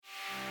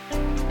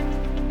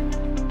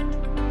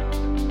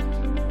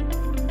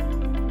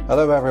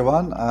Hello,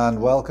 everyone,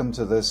 and welcome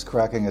to this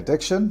Cracking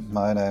Addiction.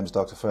 My name's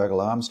Dr.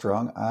 Fergal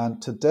Armstrong,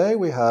 and today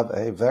we have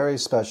a very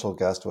special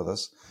guest with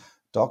us,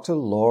 Dr.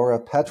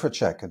 Laura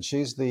Petracek, and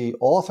she's the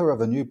author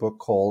of a new book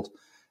called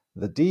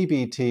The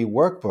DBT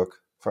Workbook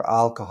for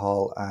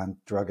Alcohol and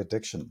Drug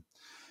Addiction.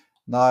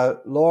 Now,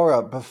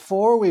 Laura,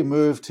 before we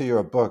move to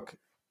your book,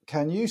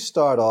 can you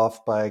start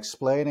off by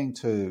explaining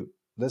to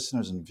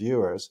listeners and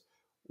viewers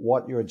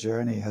what your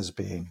journey has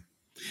been?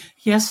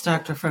 Yes,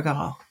 Dr.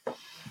 Fergal.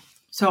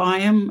 So I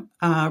am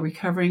a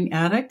recovering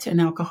addict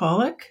and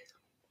alcoholic.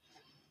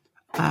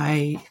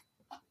 I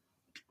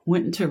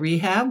went into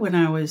rehab when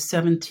I was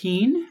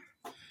 17,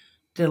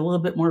 did a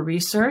little bit more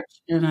research,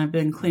 and I've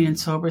been clean and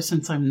sober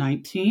since I'm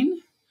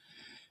 19.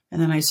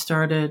 And then I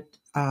started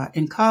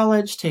in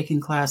college taking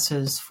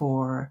classes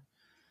to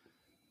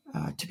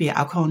be an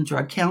alcohol and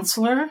drug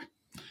counselor.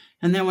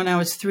 And then when I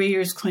was 3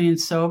 years clean and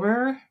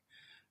sober,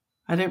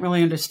 I didn't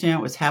really understand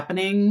what was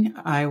happening.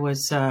 I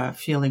was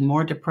feeling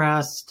more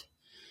depressed,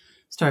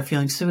 started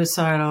feeling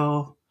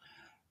suicidal,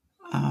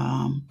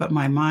 but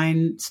my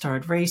mind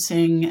started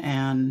racing.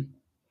 And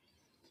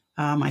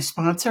I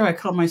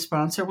called my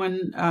sponsor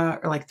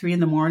like 3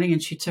 a.m,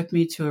 and she took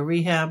me to a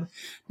rehab,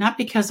 not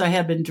because I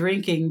had been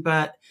drinking,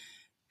 but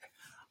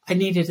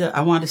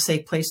I wanted a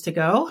safe place to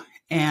go.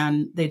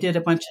 And they did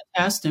a bunch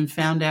of tests and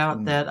found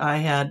out that I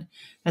had,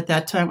 at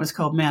that time it was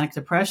called manic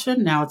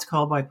depression. Now it's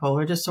called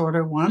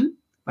bipolar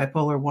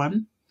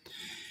 1.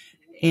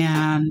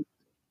 And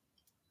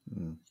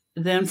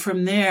then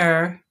from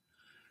there,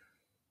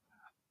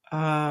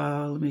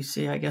 let me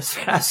see, I guess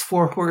fast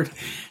forward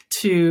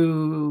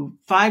to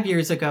 5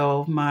 years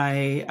ago,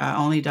 my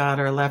only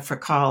daughter left for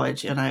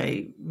college, and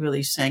I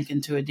really sank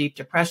into a deep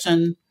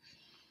depression.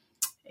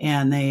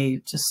 And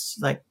they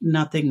just, like,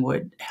 nothing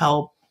would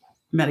help,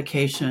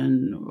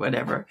 medication,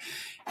 whatever.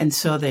 And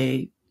so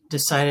they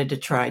decided to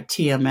try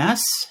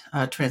TMS,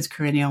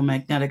 transcranial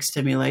magnetic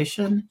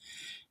stimulation.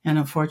 And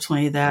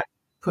unfortunately, that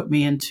put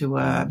me into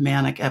a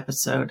manic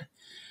episode.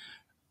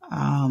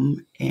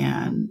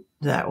 And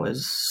that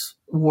was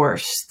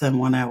worse than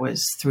when I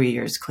was 3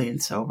 years clean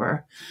and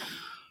sober.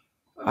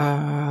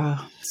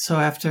 So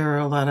after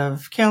a lot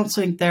of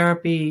counseling,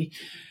 therapy,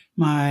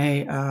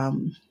 my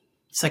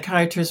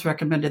psychiatrist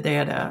recommended they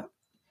had a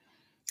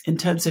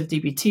intensive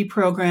DBT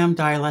program,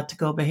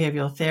 dialectical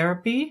behavioral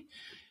therapy.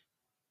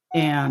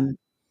 And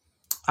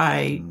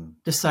I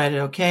decided,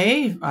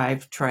 okay,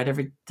 I've tried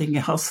everything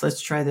else.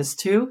 Let's try this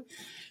too.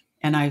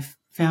 And I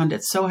found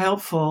it so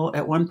helpful.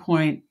 At one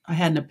point, I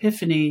had an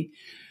epiphany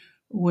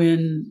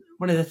when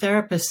one of the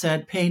therapists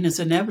said, pain is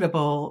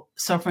inevitable,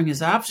 suffering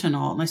is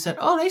optional. And I said,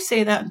 oh, they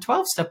say that in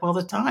 12-step all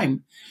the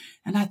time.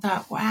 And I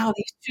thought, wow,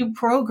 these two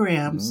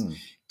programs,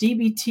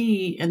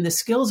 DBT and the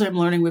skills I'm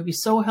learning, would be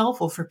so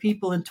helpful for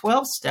people in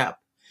 12-step.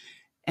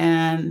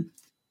 And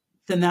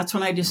then that's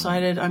when I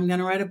decided I'm going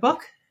to write a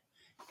book.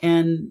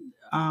 And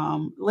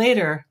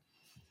later,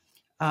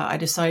 I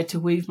decided to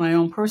weave my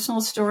own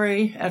personal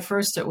story. At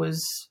first, it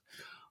was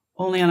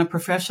only on a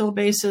professional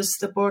basis,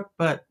 the book,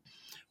 but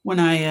when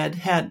I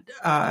had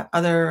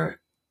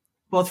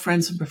both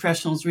friends and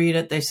professionals read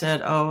it, they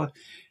said, oh,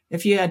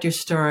 if you had your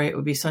story, it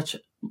would be such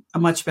a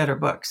much better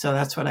book. So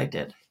that's what I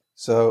did.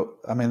 So,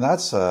 I mean,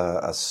 that's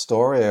a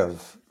story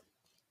of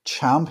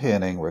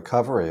championing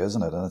recovery,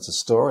 isn't it? And it's a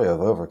story of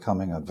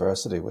overcoming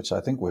adversity, which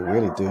I think we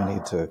really do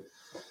need to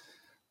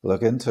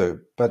look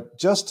into. But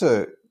just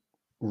to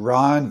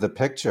round the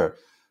picture,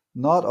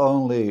 not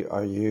only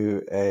are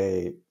you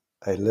a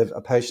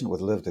patient with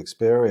lived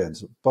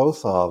experience,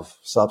 both of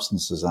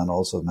substances and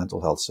also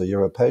mental health. So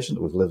you're a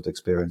patient with lived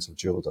experience of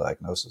dual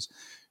diagnosis.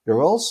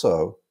 You're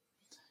also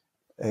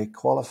a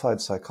qualified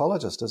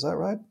psychologist. Is that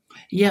right?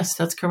 Yes,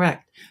 that's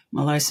correct. I'm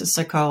a licensed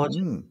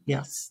psychologist.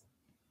 Yes.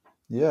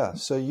 Yeah.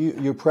 So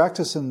you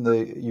practice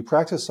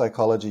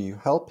psychology. You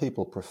help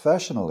people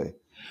professionally.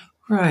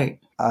 Right.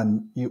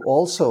 And you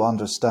also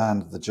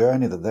understand the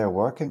journey that they're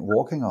walking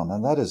on,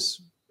 and that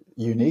is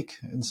unique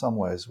in some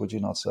ways, would you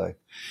not say?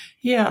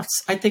 Yes,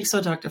 I think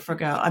so, Dr.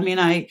 Fergal. I mean,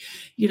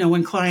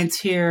 when clients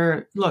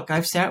hear, look,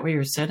 I've sat where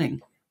you're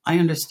sitting, I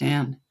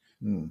understand.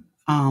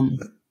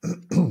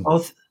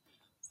 Both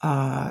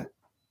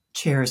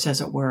chairs,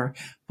 as it were,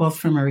 both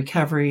from a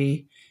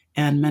recovery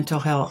and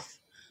mental health.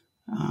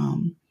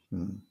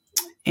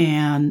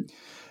 And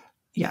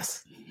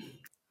yes.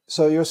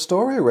 So your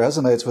story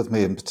resonates with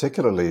me, and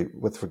particularly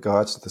with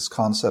regards to this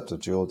concept of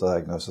dual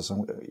diagnosis.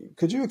 And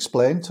could you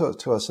explain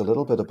to us a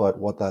little bit about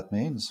what that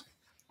means?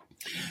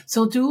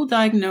 So dual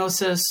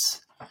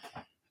diagnosis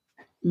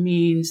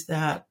means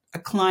that a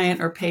client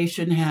or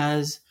patient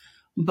has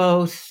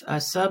both a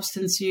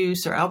substance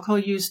use or alcohol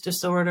use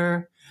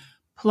disorder,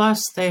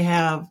 plus they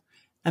have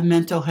a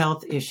mental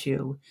health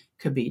issue.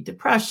 Could be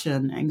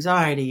depression,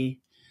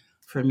 anxiety,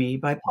 for me,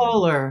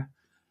 bipolar.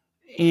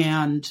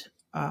 And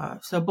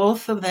so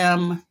both of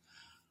them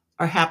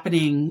are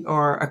happening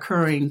or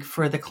occurring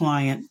for the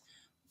client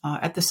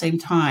at the same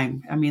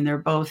time. I mean, they're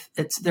both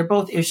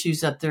issues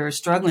that they're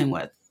struggling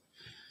with.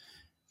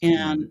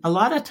 And a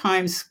lot of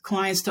times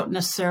clients don't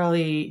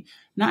necessarily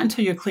not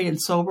until you're clean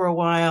and sober a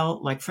while,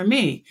 like for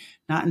me,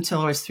 not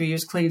until I was 3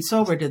 years clean and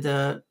sober did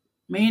the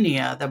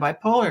mania, the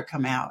bipolar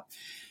come out.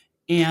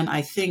 And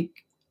I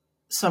think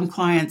some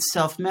clients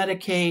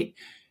self-medicate,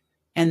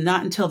 and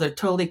not until they're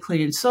totally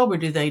clean and sober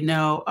do they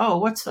know, oh,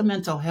 what's the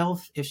mental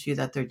health issue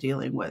that they're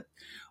dealing with?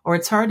 Or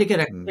it's hard to get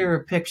a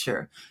clearer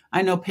picture.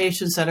 I know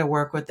patients that I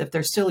work with, if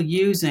they're still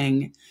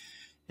using,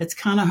 it's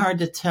kind of hard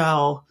to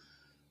tell,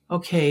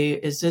 okay,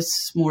 is this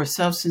more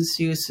substance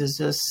use? Is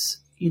this,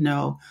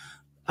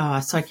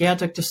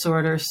 psychiatric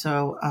disorder?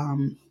 So,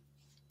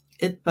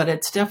 but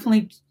it's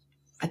definitely,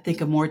 I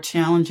think, a more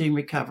challenging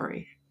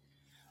recovery.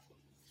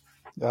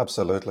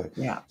 Absolutely.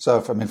 Yeah. So,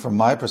 from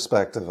my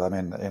perspective,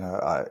 in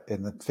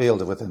the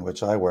field within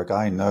which I work,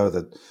 I know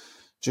that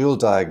dual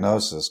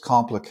diagnosis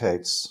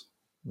complicates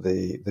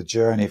the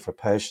journey for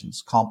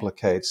patients,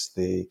 complicates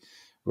the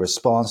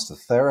response to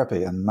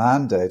therapy, and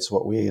mandates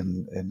what we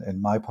in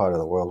my part of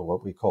the world,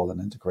 what we call an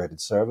integrated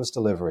service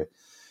delivery.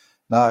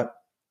 Now,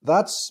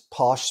 that's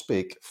posh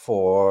speak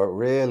for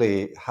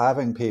really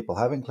having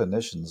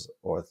clinicians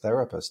or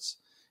therapists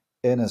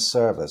in a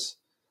service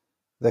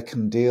that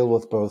can deal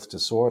with both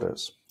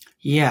disorders.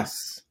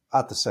 Yes.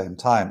 At the same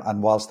time,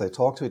 and whilst they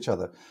talk to each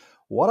other.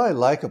 What I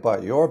like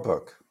about your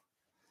book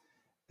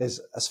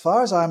is, as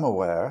far as I'm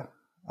aware,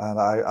 and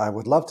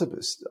I'd love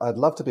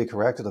to be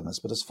corrected on this,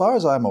 but as far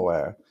as I'm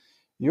aware,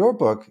 your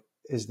book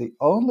is the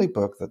only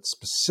book that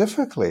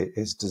specifically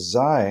is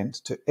designed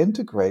to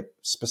integrate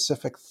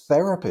specific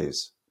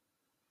therapies,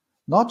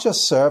 not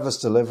just service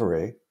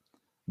delivery,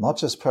 not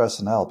just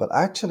personnel, but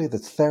actually the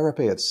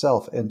therapy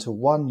itself into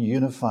one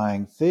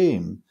unifying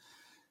theme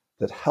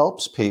that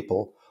helps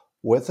people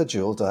with a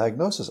dual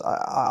diagnosis.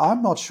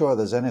 I'm not sure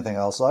there's anything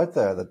else out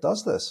there that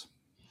does this.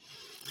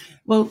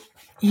 Well,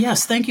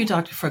 yes, thank you,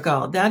 Dr.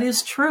 Fragall. That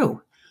is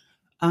true.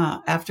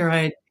 After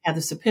I had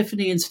this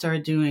epiphany and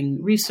started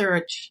doing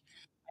research,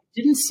 I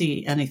didn't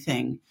see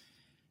anything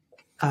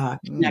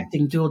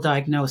connecting dual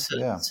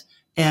diagnosis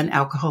and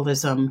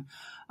alcoholism.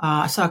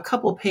 I saw a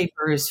couple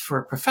papers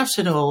for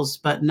professionals,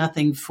 but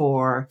nothing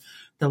for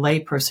the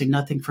layperson,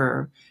 nothing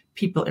for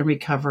people in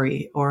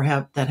recovery or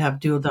that have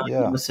dual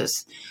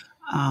diagnosis.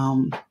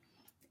 And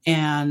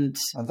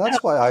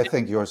that's why I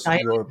think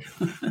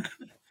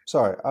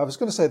sorry, I was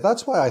going to say,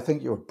 that's why I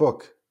think your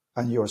book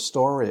and your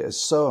story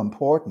is so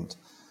important.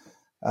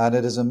 And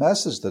it is a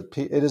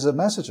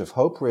message of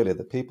hope, really,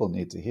 that people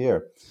need to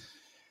hear.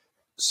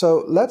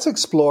 So let's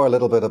explore a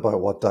little bit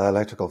about what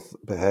dialectical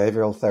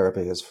behavioral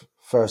therapy is.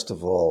 First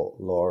of all,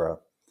 Laura,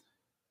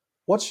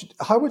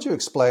 how would you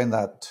explain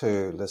that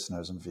to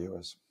listeners and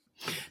viewers?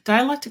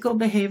 Dialectical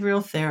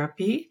behavioral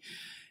therapy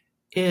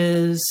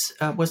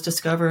was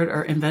discovered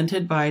or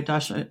invented by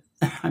Dr.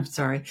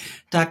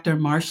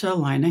 Marsha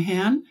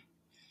Linehan.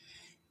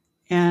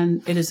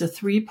 And it is a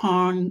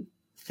three-pronged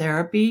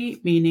therapy,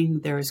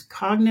 meaning there's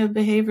cognitive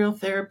behavioral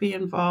therapy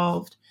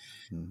involved,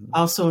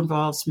 also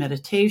involves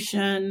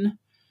meditation,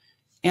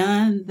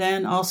 and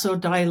then also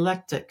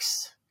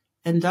dialectics.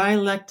 And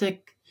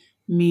dialectic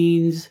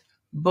means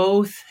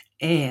both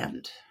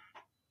and.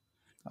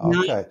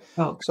 Okay.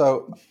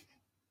 So,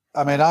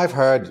 I've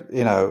heard,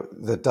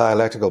 the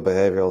dialectical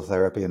behavioral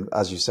therapy, and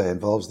as you say,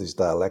 involves these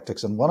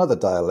dialectics. And one of the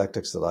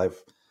dialectics that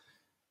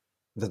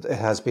it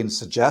has been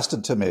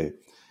suggested to me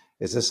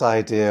is this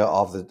idea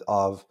of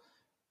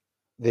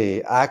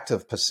the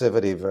active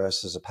passivity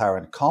versus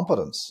apparent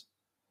competence.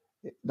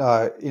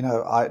 Now,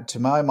 to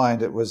my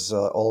mind, it was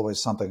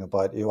always something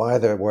about you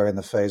either were in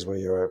the phase where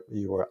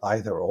you were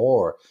either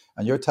or,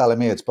 and you're telling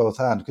me it's both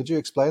and. Could you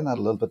explain that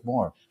a little bit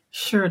more?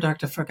 Sure,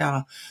 Dr.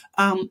 Fragall.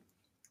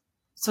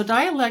 So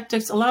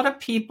dialectics, a lot of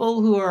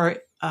people who are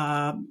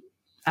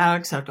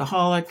addicts,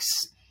 alcoholics,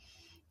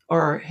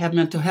 or have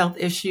mental health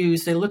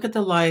issues, they look at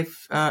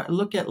life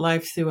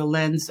through a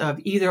lens of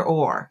either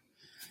or.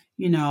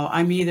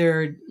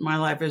 My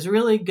life is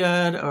really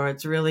good or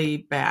it's really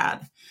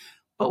bad.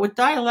 But with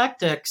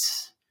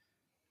dialectics,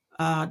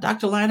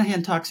 Dr.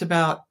 Linehan talks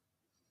about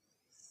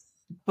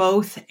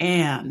both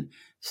and.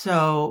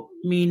 So,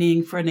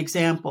 meaning, for an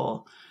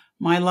example,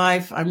 my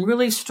life, I'm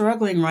really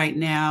struggling right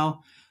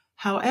now.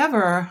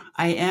 However,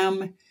 I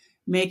am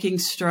making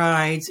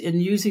strides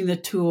in using the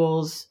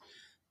tools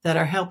that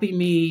are helping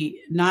me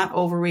not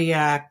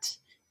overreact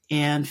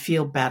and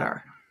feel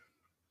better.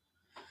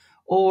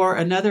 Or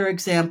another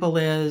example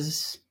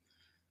is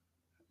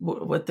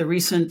with the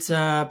recent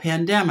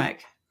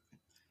pandemic.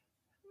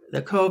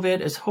 The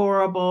COVID is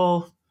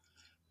horrible.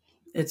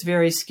 It's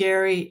very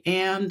scary.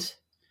 And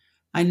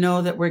I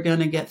know that we're going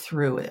to get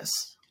through this.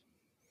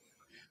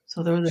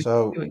 So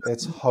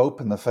it's hope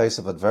in the face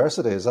of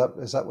adversity. Is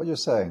that what you're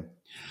saying?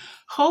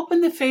 Hope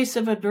in the face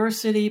of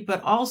adversity,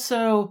 but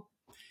also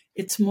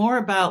it's more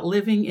about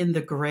living in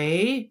the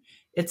gray.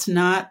 It's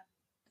not,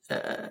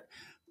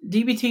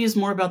 DBT is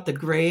more about the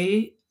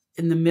gray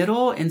in the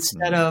middle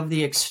instead of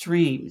the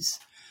extremes.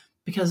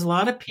 Because a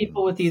lot of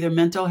people with either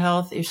mental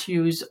health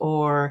issues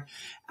or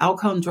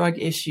alcohol and drug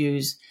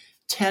issues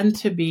tend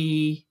to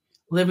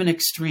live in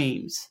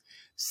extremes.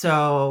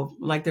 So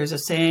like there's a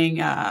saying,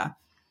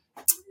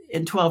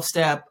 in 12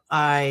 step,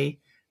 my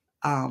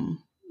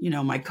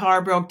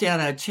car broke down,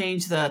 I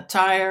changed the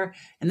tire,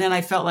 and then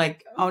I felt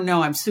like, oh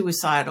no, I'm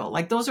suicidal.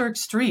 Like those are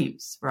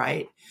extremes,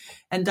 right?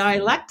 And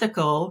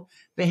dialectical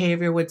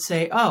behavior would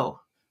say,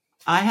 oh,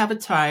 I have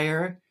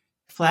a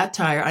flat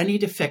tire, I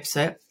need to fix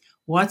it.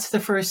 What's the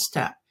first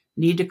step?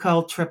 Need to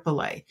call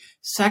AAA.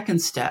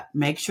 Second step,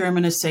 make sure I'm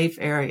in a safe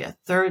area.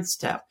 Third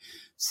step.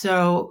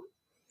 So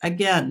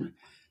again,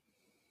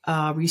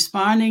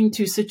 responding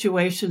to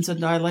situations in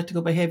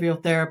dialectical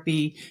behavioral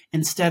therapy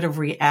instead of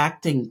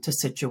reacting to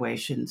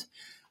situations,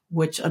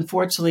 which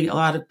unfortunately a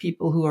lot of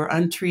people who are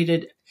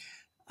untreated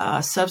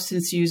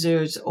substance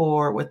users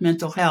or with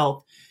mental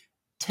health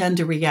tend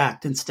to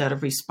react instead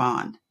of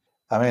respond.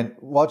 I mean,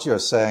 what you're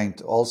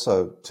saying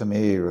also to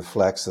me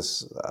reflects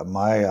this,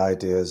 my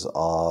ideas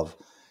of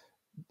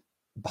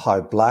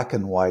how black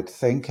and white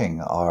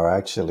thinking are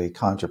actually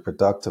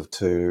counterproductive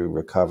to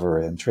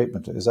recovery and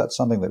treatment. Is that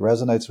something that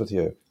resonates with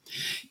you?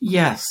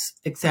 Yes,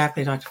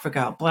 exactly, Dr.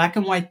 Fragall. Black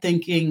and white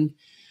thinking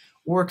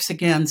works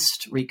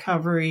against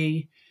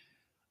recovery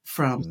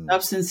from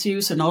substance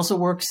use and also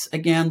works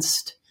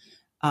against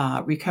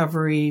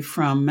recovery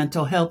from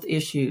mental health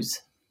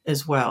issues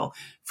as well,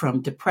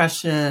 from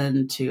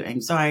depression to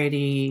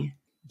anxiety.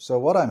 So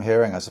what I'm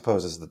hearing, I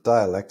suppose, is that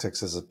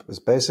dialectics is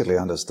basically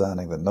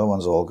understanding that no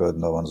one's all good,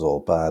 no one's all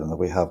bad, and that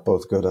we have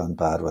both good and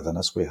bad within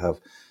us. We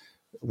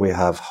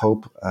have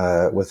hope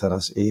within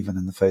us, even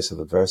in the face of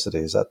adversity.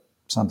 Is that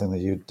something that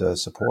you'd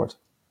support?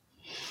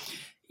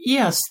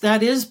 Yes,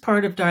 that is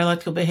part of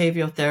dialectical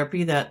behavioral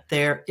therapy, that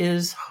there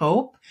is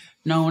hope.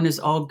 No one is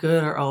all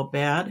good or all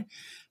bad,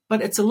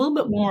 but it's a little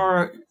bit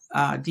more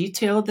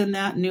detailed than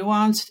that,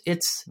 nuanced.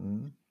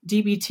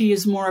 DBT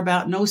is more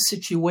about no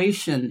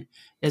situation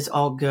is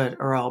all good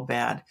or all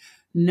bad.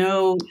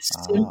 No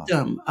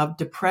symptom of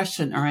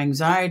depression or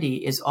anxiety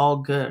is all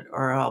good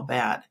or all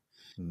bad.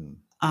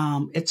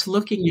 It's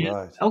looking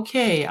at,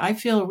 okay, I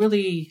feel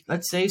really,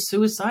 let's say,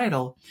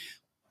 suicidal.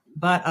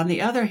 But on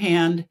the other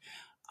hand,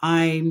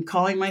 I'm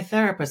calling my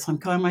therapist, I'm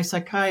calling my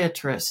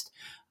psychiatrist,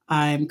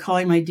 I'm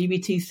calling my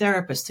DBT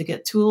therapist to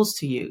get tools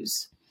to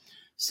use.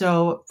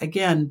 So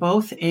again,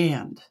 both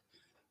and.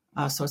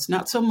 So it's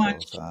not so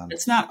much,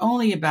 it's not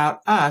only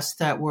about us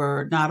that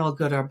we're not all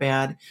good or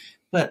bad,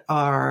 but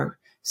our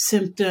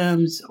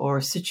symptoms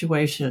or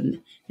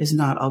situation is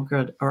not all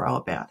good or all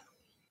bad.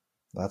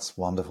 That's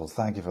wonderful.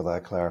 Thank you for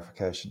that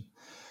clarification.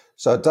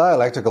 So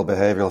dialectical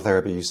behavioral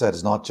therapy, you said,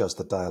 is not just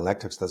the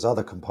dialectics. There's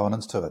other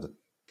components to it.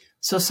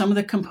 So some of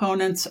the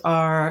components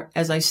are,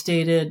 as I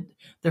stated,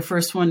 the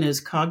first one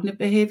is cognitive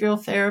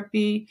behavioral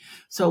therapy.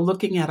 So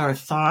looking at our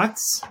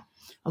thoughts.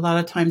 A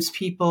lot of times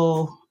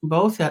people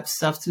both have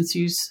substance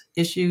use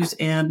issues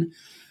and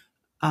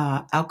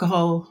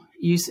alcohol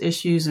use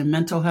issues and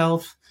mental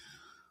health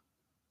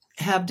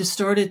have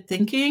distorted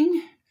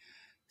thinking.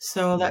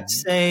 So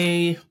let's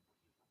say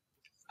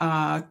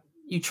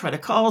you try to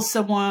call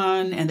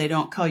someone and they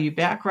don't call you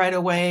back right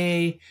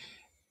away.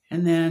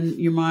 And then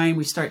your mind,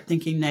 we start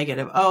thinking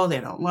negative. Oh, they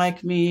don't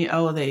like me.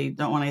 Oh, they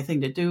don't want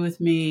anything to do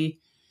with me.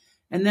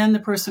 And then the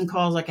person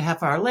calls like a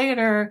half hour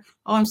later.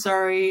 Oh, I'm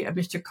sorry, I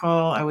missed your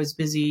call. I was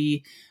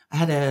busy. I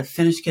had to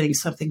finish getting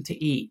something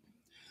to eat.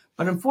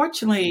 But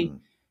unfortunately,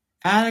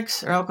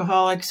 addicts or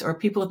alcoholics or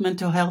people with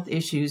mental health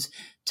issues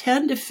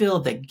tend to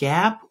fill the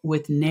gap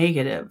with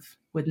negative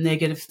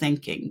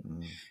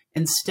thinking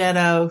instead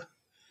of,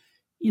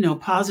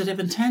 positive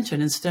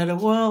intention, instead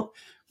of, well,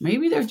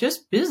 maybe they're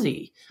just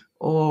busy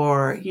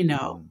or,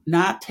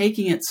 not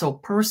taking it so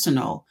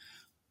personal.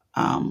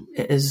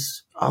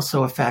 Is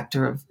also a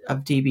factor of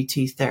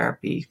DBT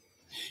therapy.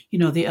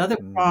 The other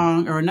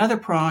prong or another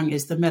prong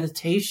is the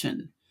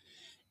meditation.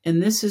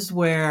 And this is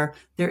where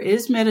there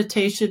is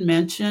meditation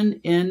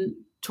mentioned in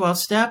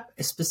 12-step,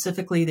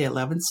 specifically the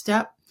 11th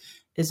step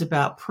is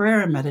about prayer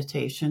and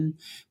meditation.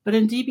 But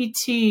in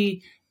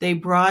DBT, they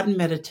broaden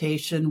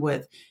meditation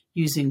with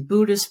using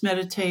Buddhist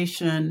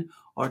meditation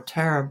or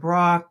Tara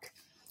Brach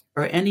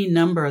or any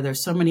number.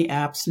 There's so many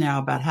apps now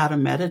about how to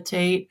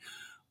meditate.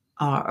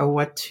 Or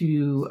what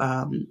to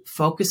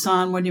focus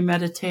on when you're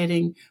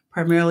meditating.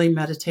 Primarily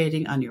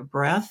meditating on your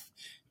breath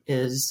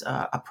is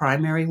a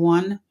primary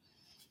one.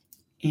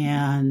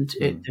 And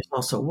there's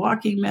also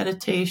walking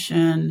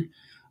meditation,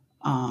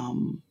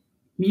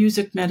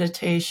 music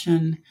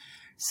meditation.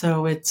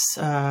 So it's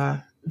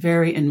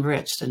very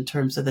enriched in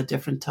terms of the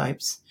different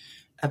types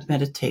of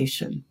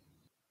meditation.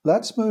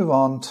 Let's move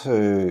on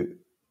to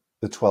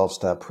the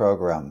 12-step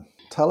program.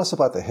 Tell us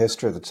about the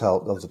history of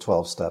the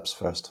 12 steps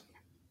first.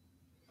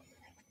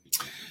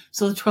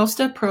 So the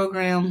 12-step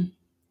program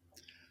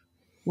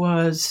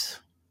was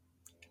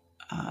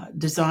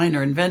designed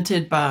or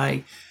invented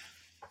by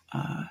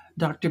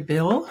Dr.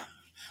 Bill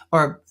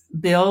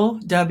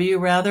W.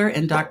 rather,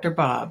 and Dr.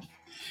 Bob.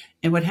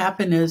 And what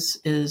happened is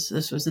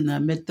this was in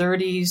the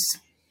mid-30s,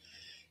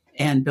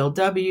 and Bill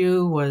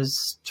W.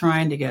 was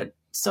trying to get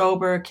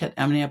sober, kept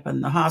ending up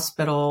in the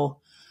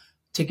hospital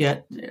to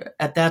get,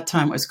 at that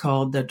time it was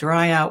called the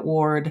dry out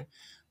ward,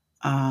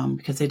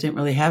 because they didn't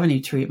really have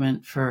any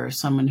treatment for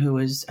someone who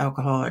was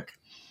alcoholic.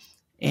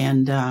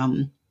 and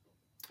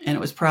it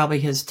was probably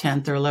his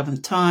 10th or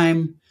 11th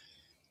time.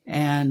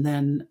 And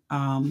then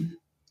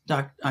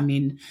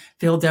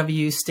Phil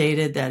W.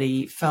 stated that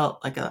he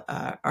felt like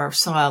or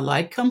saw a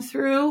light come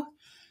through,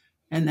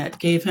 and that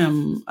gave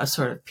him a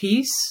sort of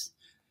peace,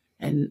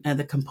 and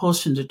the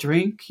compulsion to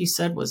drink, he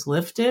said, was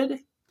lifted.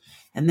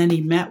 And then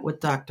he met with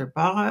Dr.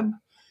 Bob,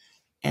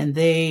 and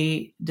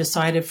they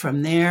decided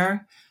from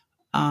there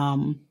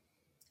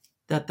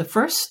that the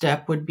first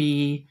step would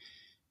be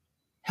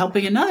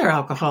helping another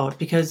alcoholic,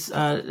 because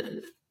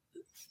the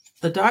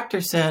doctor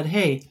said,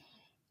 hey,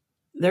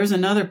 there's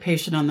another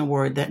patient on the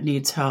ward that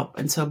needs help.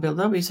 And so Bill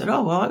W. said,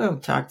 oh, well, I'll go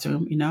talk to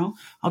him,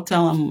 I'll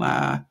tell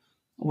him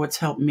what's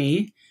helped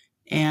me.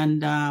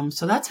 And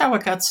so that's how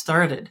it got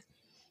started.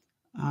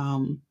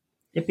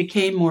 It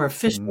became more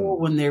official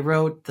when they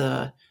wrote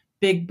the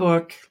big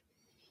book.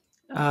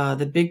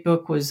 The big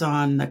book was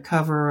on the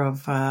cover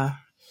of, I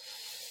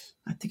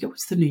think it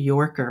was the New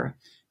Yorker.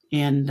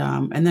 And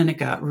then it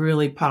got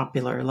really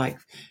popular,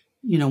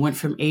 went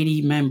from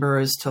 80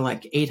 members to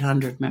like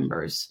 800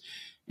 members.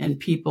 And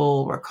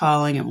people were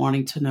calling and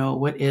wanting to know,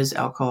 what is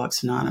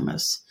Alcoholics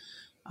Anonymous?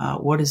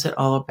 What is it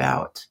all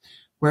about?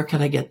 Where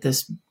can I get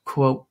this,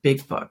 quote,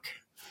 big book?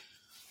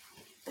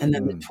 And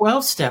then the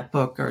 12-step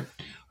book, or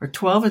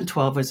 12 and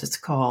 12 as it's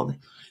called,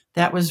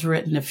 that was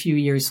written a few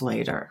years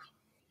later.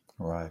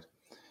 Right.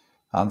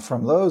 And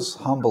from those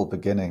humble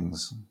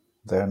beginnings,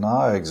 there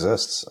now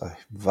exists a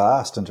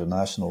vast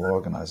international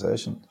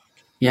organization.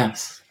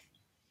 Yes.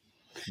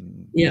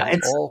 Yeah,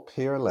 it's all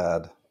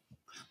peer-led.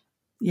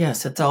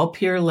 Yes, it's all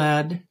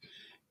peer-led.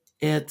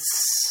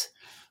 It's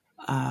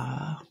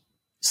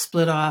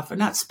split off, or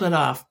not split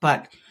off,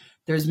 but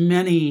there's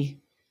many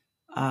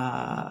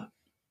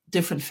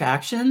different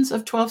factions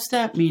of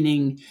 12-step,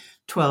 meaning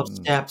 12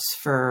 steps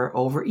for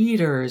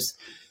overeaters,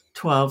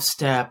 12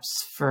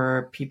 steps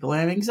for people who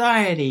have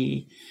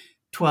anxiety,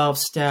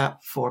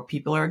 12-step for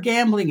people who are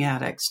gambling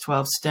addicts,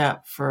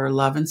 12-step for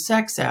love and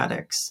sex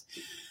addicts.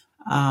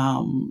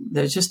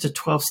 There's just a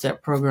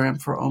 12-step program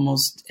for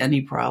almost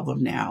any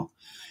problem now.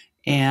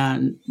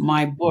 And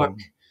my book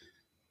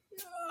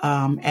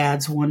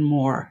adds one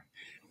more,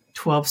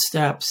 12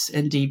 steps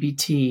and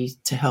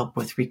DBT to help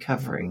with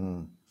recovery.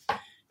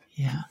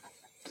 Yeah.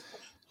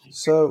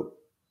 So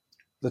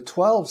the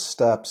 12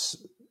 steps,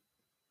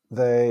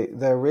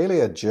 they're really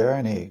a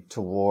journey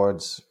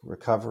towards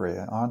recovery,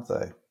 aren't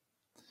they?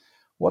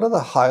 What are the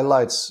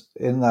highlights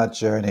in that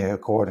journey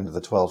according to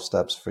the 12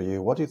 steps for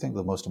you? What do you think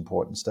the most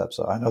important steps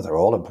are? I know they're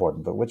all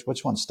important, but which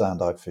ones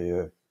stand out for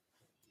you?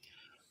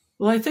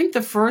 Well, I think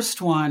the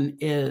first one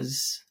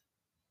is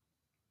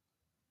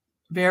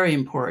very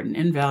important,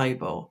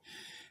 invaluable,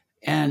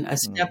 and a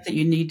step that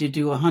you need to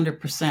do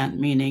 100%,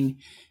 meaning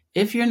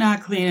if you're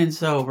not clean and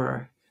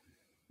sober,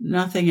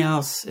 nothing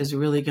else is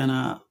really going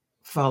to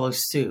follow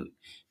suit,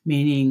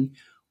 meaning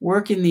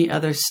working the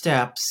other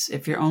steps.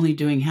 If you're only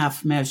doing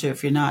half measure,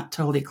 if you're not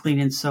totally clean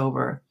and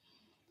sober,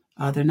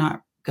 they're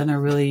not going to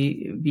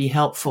really be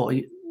helpful,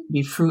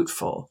 be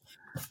fruitful.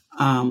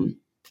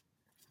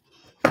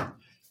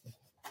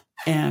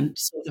 And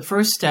so the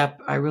first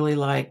step I really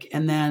like,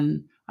 and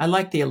then I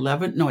like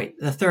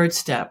the third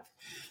step,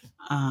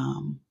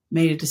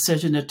 made a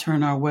decision to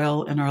turn our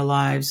will and our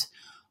lives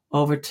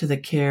over to the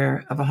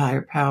care of a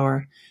higher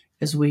power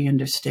as we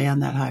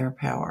understand that higher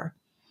power.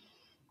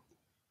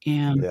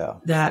 And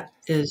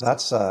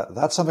that's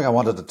something I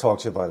wanted to talk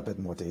to you about a bit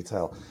more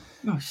detail.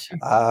 Oh, sure.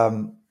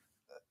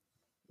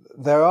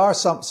 There are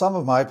some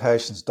of my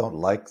patients don't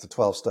like the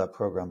 12-step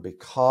program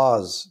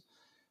because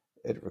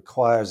it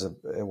requires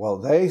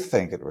they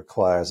think it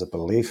requires a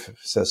belief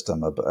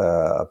system,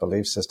 a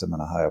belief system in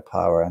a higher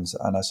power. And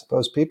I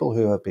suppose people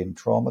who have been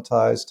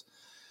traumatized,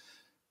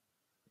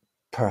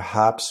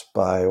 perhaps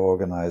by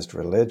organized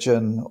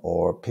religion,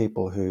 or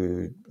people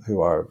who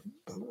are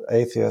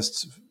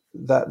atheists,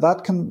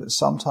 that can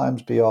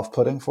sometimes be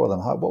off-putting for them.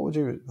 What would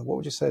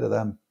you say to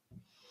them?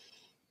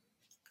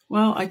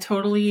 Well, I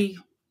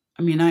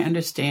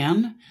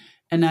understand.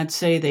 And I'd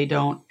say they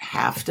don't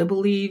have to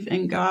believe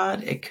in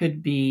God. It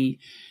could be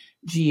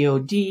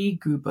GOD,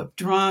 group of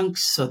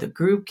drunks, so the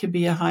group could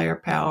be a higher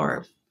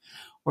power.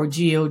 Or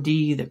GOD,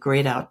 the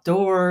great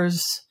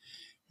outdoors,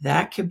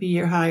 that could be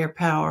your higher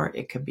power.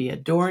 It could be a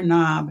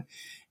doorknob.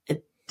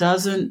 It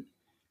doesn't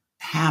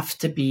have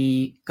to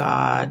be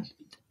God.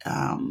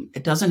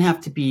 It doesn't have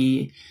to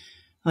be,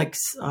 I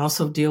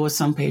also deal with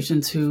some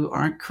patients who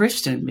aren't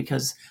Christian,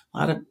 because a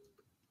lot of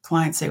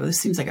clients say, well, this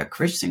seems like a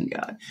Christian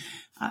God.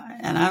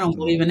 And I don't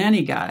believe in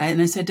any God. And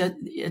I said,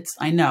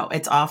 I know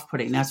it's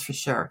off-putting, that's for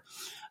sure,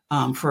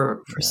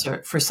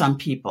 for some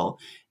people.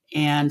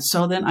 And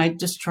so then I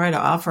just try to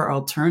offer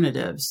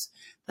alternatives,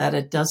 that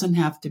it doesn't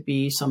have to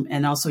be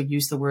and also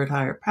use the word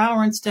higher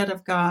power instead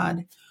of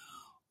God,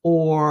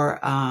 or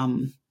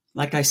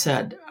like I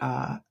said,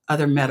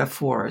 other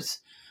metaphors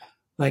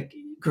like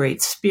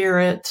Great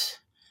Spirit.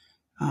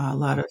 A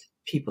lot of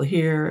people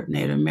here,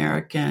 Native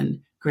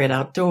American, great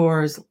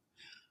outdoors.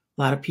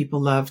 A lot of people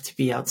love to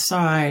be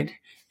outside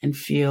and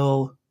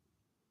feel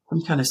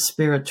some kind of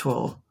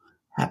spiritual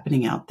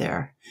happening out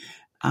there.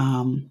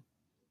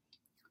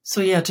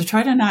 So yeah, to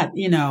try to not,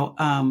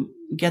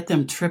 get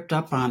them tripped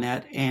up on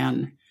it.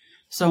 And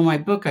so in my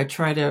book, I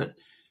try to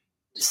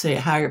say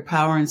higher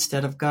power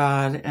instead of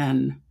God,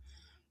 and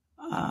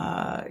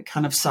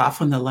kind of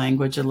soften the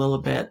language a little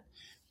bit,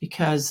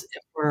 because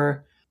if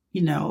we're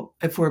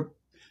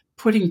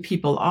putting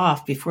people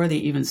off before they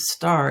even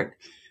start,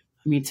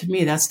 I mean, to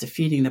me, that's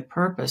defeating the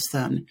purpose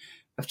then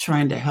of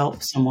trying to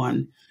help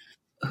someone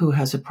who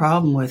has a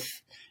problem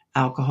with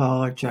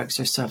alcohol or drugs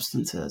or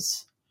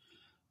substances.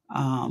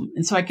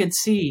 And so I could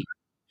see,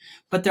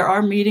 but there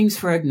are meetings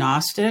for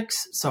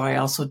agnostics. So I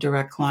also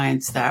direct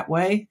clients that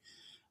way.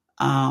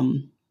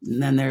 And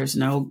then there's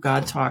no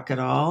God talk at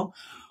all.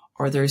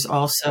 Or there's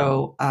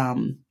also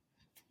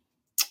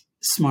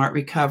smart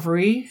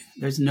recovery.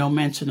 There's no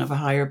mention of a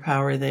higher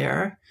power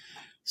there.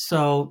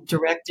 So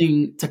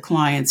directing to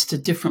clients to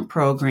different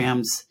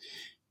programs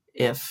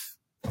if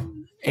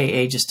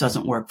AA just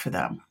doesn't work for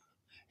them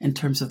in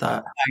terms of the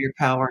higher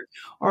power,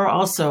 or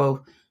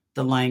also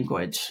the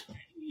language,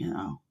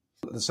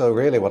 So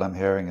really what I'm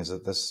hearing is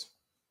that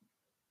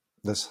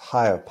this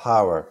higher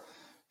power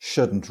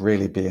shouldn't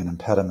really be an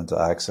impediment to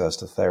access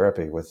to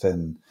therapy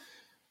within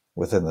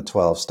the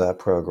 12-step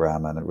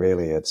program, and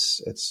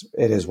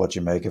it is what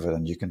you make of it,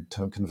 and you can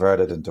convert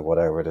it into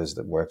whatever it is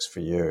that works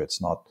for you.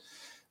 It's not,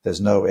 there's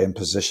no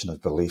imposition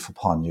of belief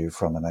upon you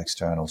from an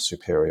external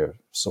superior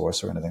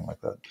source or anything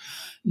like that.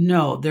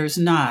 No, there's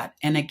not.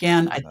 And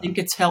again, I think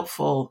it's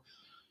helpful,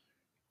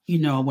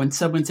 when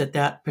someone's at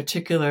that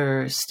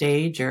particular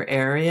stage or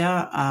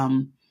area,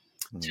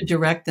 to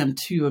direct them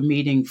to a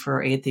meeting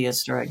for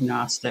atheists or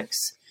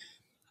agnostics,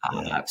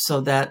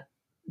 so that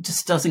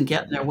just doesn't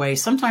get in their way.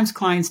 Sometimes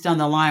clients down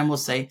the line will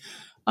say,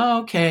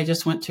 "Oh, okay, I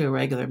just went to a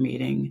regular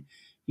meeting,"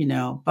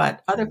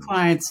 but other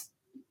clients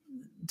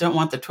don't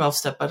want the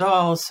 12-step at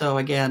all. So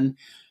again,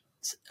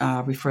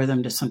 refer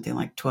them to something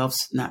like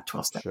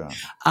 12-step, Sure.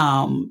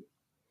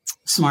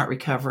 Smart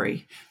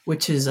Recovery,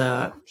 which is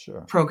a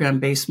program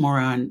based more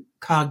on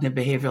cognitive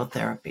behavioral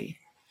therapy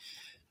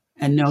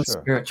and no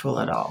spiritual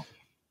at all.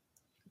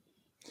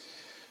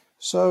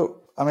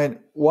 So, I mean,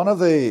 one of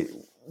the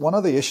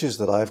issues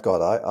that I've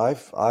got,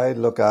 I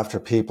look after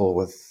people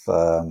with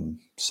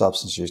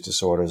substance use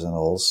disorders, and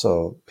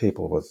also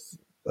people with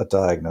a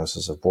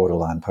diagnosis of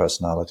borderline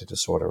personality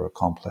disorder or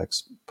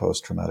complex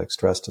post-traumatic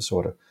stress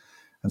disorder.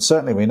 And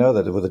certainly we know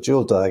that with a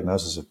dual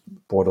diagnosis of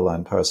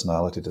borderline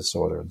personality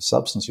disorder and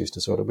substance use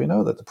disorder, we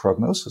know that the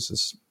prognosis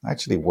is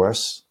actually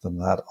worse than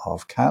that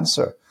of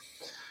cancer.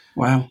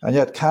 Wow. And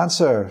yet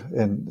cancer,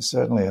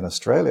 certainly in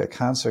Australia,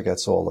 cancer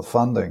gets all the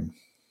funding,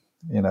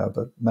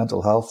 but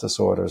mental health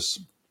disorders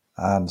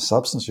and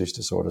substance use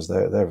disorders,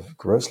 they're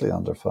grossly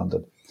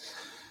underfunded.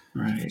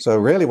 Right. So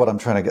really what I'm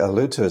trying to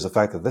allude to is the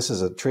fact that this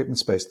is a treatment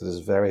space that is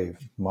very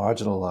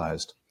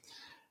marginalized.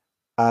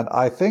 And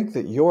I think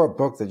that your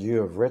book that you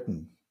have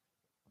written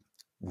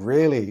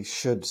really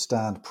should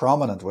stand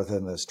prominent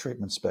within this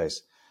treatment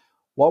space.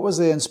 What was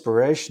the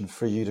inspiration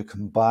for you to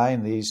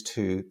combine these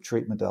two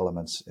treatment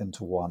elements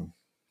into one?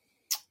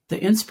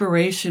 The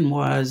inspiration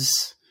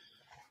was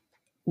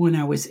when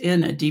I was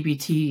in a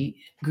DBT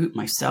group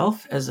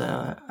myself as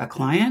a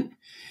client,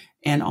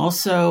 and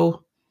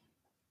also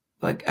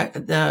I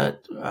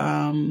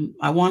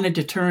wanted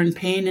to turn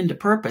pain into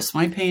purpose,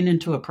 my pain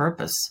into a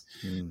purpose.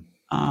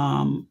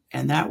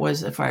 And that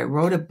was, if I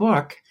wrote a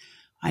book,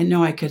 I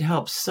know I could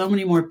help so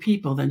many more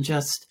people than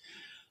just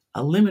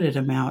a limited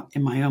amount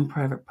in my own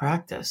private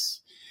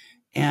practice.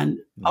 And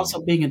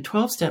also being a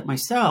 12-step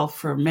myself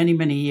for many,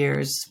 many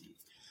years,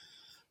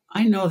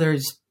 I know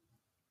there's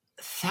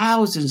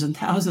thousands and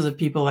thousands of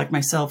people like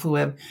myself who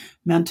have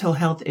mental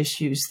health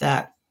issues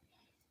that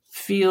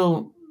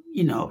feel,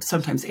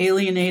 sometimes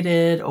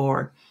alienated,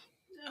 or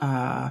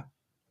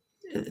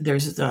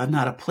there's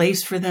not a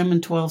place for them in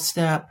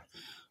 12-step,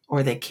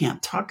 or they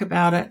can't talk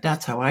about it.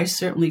 That's how I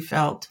certainly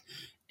felt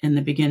in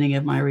the beginning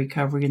of my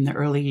recovery in the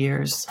early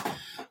years.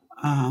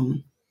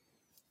 And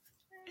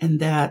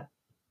that,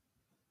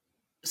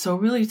 so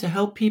really to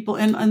help people,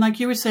 and like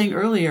you were saying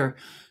earlier,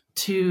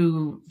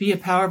 to be a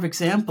power of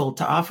example,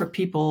 to offer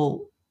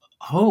people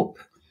hope,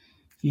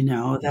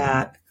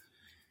 that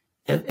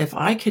if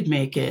I could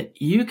make it,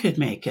 you could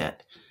make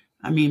it.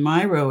 I mean,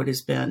 my road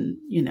has been,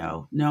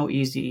 no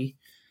easy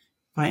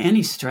by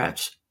any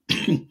stretch,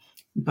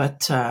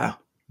 but I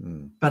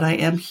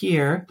am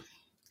here,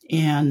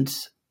 and,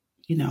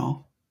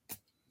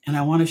 and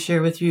I want to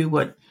share with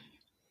you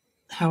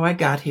how I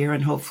got here,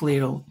 and hopefully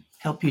it'll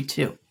help you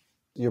too.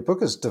 Your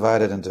book is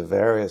divided into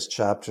various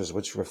chapters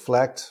which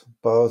reflect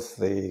both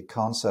the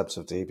concepts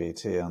of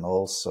DBT and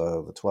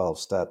also the 12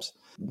 steps.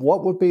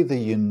 What would be the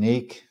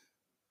unique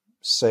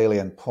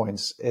salient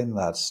points in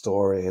that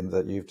story and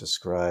that you've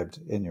described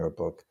in your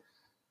book?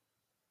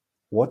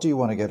 What do you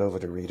want to get over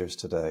to readers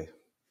today?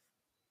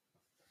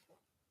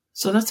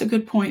 So that's a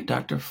good point,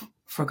 Dr.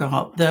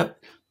 Fragall.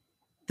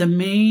 The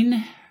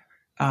main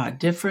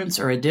difference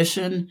or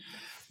addition,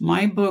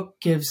 my book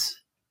gives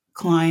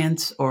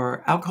clients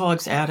or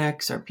alcoholics,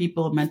 addicts, or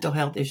people with mental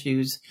health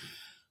issues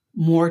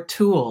more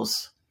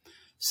tools.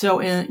 So,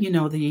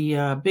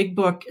 the Big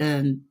Book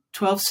and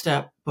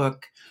 12-Step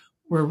book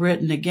were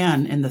written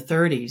again in the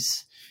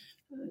 30s.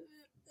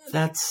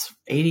 That's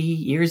 80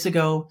 years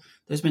ago.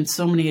 There's been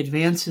so many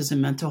advances in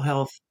mental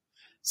health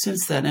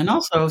since then, and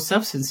also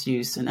substance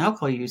use and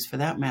alcohol use for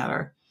that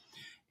matter.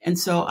 And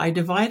so I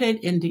divided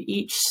into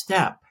each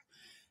step.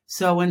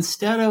 So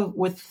instead of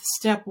with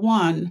step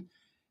 1,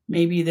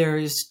 maybe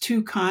there's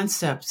 2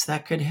 concepts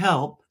that could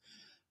help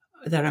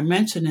that are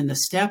mentioned in the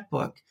step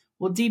book.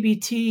 Well,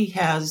 DBT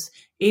has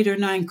 8 or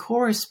 9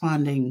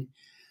 corresponding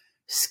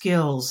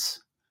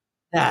skills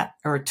that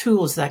or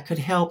tools that could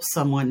help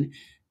someone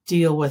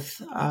deal with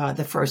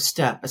the first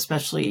step,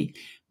 especially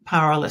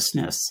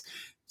powerlessness.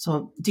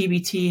 So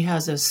DBT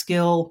has a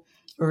skill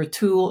or a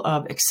tool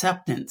of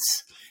acceptance,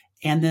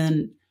 and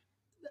then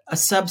a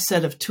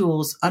subset of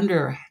tools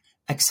under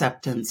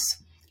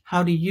acceptance,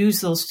 how to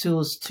use those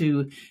tools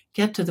to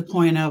get to the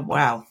point of,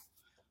 wow,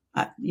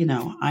 I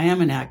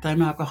am an addict,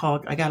 I'm an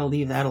alcoholic, I got to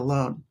leave that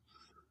alone.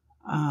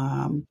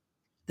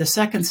 The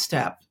second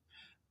step,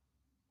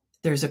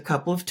 there's a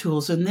couple of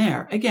tools in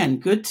there. Again,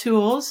 good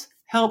tools,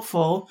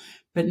 helpful,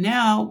 but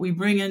now we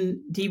bring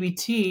in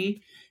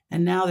DBT,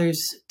 and now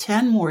there's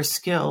 10 more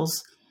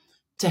skills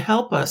to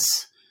help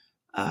us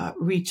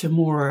reach a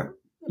more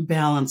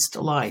balanced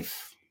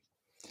life.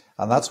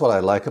 And that's what I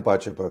like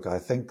about your book. I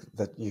think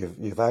that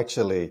you've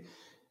actually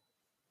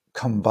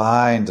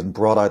combined and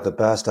brought out the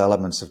best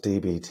elements of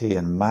DBT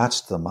and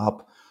matched them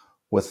up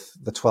with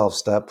the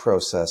 12-step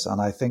process.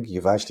 And I think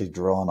you've actually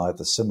drawn out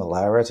the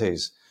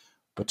similarities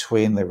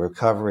between the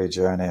recovery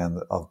journey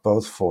of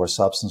both for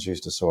substance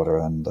use disorder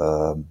and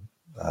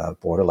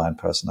borderline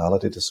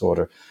personality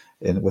disorder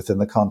within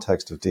the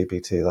context of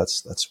DBT.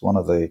 That's one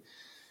of the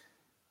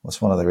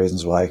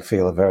reasons why I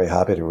feel very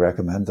happy to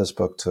recommend this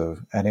book to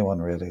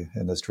anyone really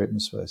in this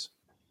treatment space.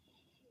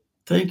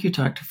 Thank you,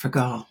 Dr.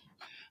 Fragall.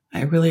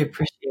 I really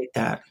appreciate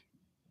that.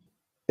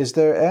 Is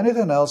there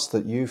anything else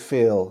that you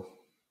feel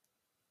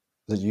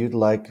that you'd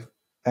like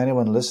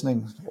anyone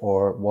listening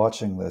or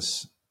watching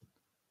this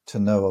to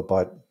know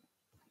about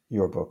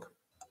your book?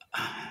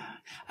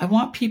 I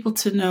want people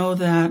to know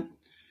that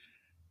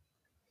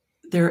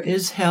there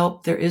is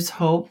help, there is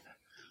hope,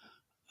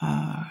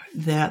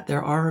 that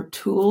there are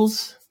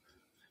tools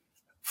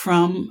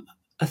from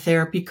a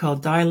therapy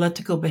called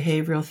dialectical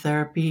behavioral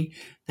therapy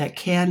that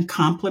can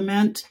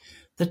complement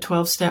the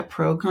 12-step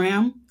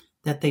program,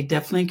 that they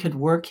definitely could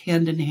work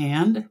hand in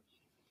hand.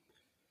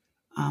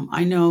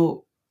 I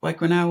know,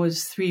 like when I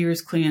was 3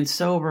 years clean and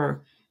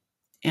sober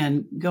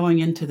and going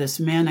into this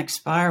manic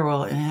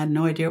spiral and had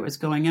no idea what was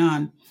going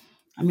on.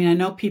 I mean, I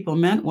know people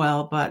meant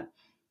well, but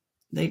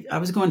I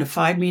was going to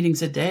 5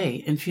 meetings a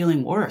day and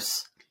feeling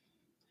worse,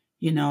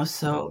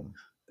 so,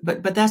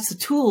 but that's the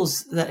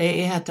tools that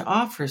AA had to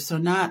offer. So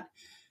not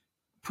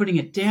putting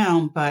it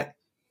down, but,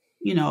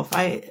 if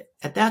I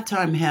at that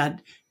time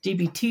had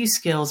DBT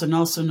skills and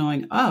also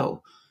knowing,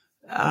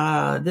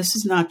 this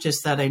is not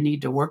just that I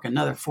need to work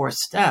another 4th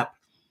step.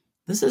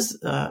 This is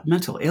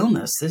mental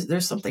illness.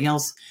 There's something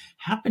else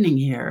happening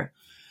here.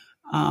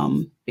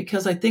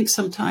 Because I think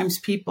sometimes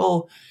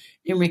people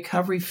in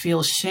recovery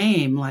feel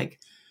shame,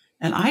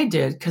 and I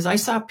did, because I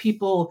saw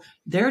people,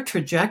 their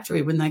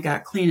trajectory when they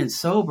got clean and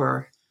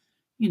sober,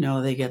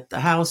 they get the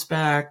house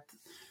back,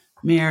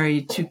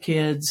 married, 2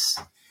 kids.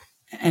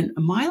 And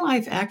my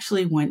life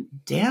actually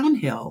went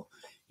downhill.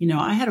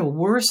 I had a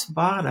worse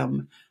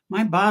bottom.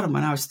 My bottom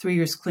when I was 3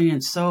 years clean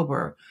and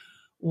sober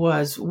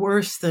was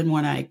worse than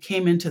when I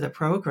came into the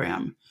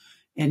program.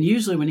 And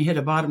usually when you hit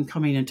a bottom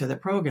coming into the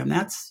program,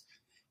 that's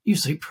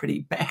usually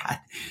pretty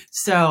bad.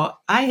 So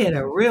I hit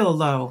a real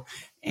low.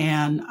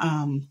 And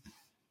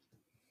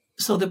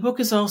so the book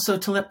is also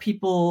to let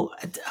people,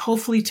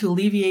 hopefully to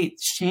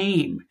alleviate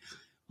shame.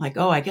 Like,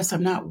 I guess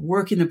I'm not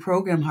working the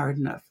program hard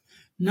enough.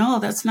 No,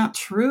 that's not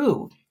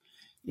true.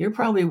 You're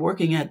probably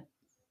working at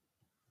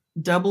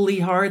doubly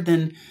hard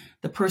than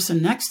the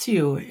person next to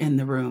you in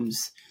the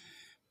rooms.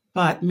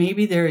 But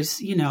maybe there's,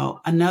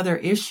 another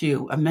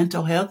issue, a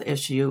mental health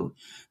issue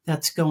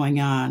that's going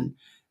on,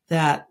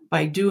 that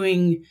by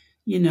doing,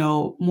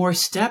 more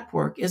step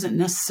work isn't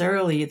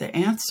necessarily the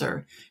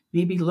answer.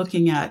 Maybe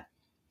looking at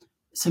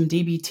some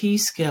DBT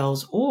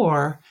skills,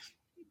 or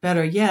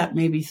better yet,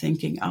 maybe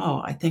thinking,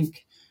 I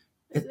think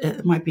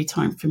it might be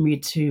time for me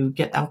to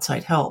get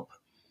outside help.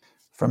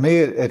 For me,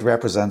 it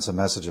represents a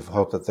message of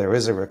hope that there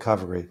is a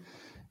recovery,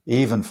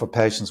 even for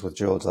patients with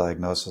dual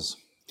diagnosis.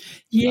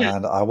 Yeah.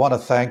 And I want to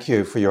thank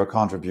you for your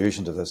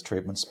contribution to this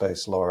treatment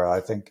space, Laura.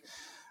 I think,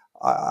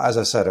 as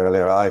I said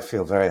earlier, I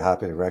feel very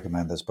happy to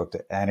recommend this book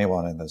to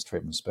anyone in this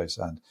treatment space.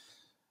 And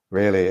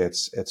really,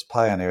 it's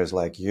pioneers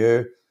like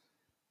you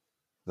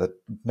that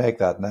make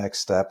that next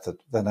step, that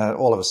then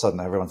all of a sudden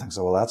everyone thinks,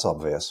 well, that's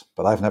obvious.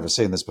 But I've never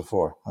seen this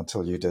before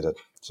until you did it.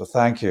 So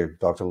thank you,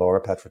 Dr. Laura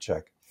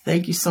Petracek.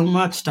 Thank you so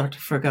much, Dr.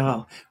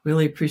 Fragall.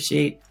 Really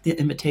appreciate the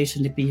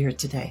invitation to be here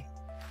today.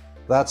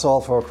 That's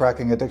all for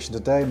Cracking Addiction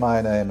today.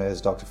 My name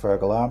is Dr.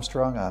 Fergal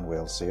Armstrong, and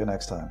we'll see you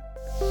next time.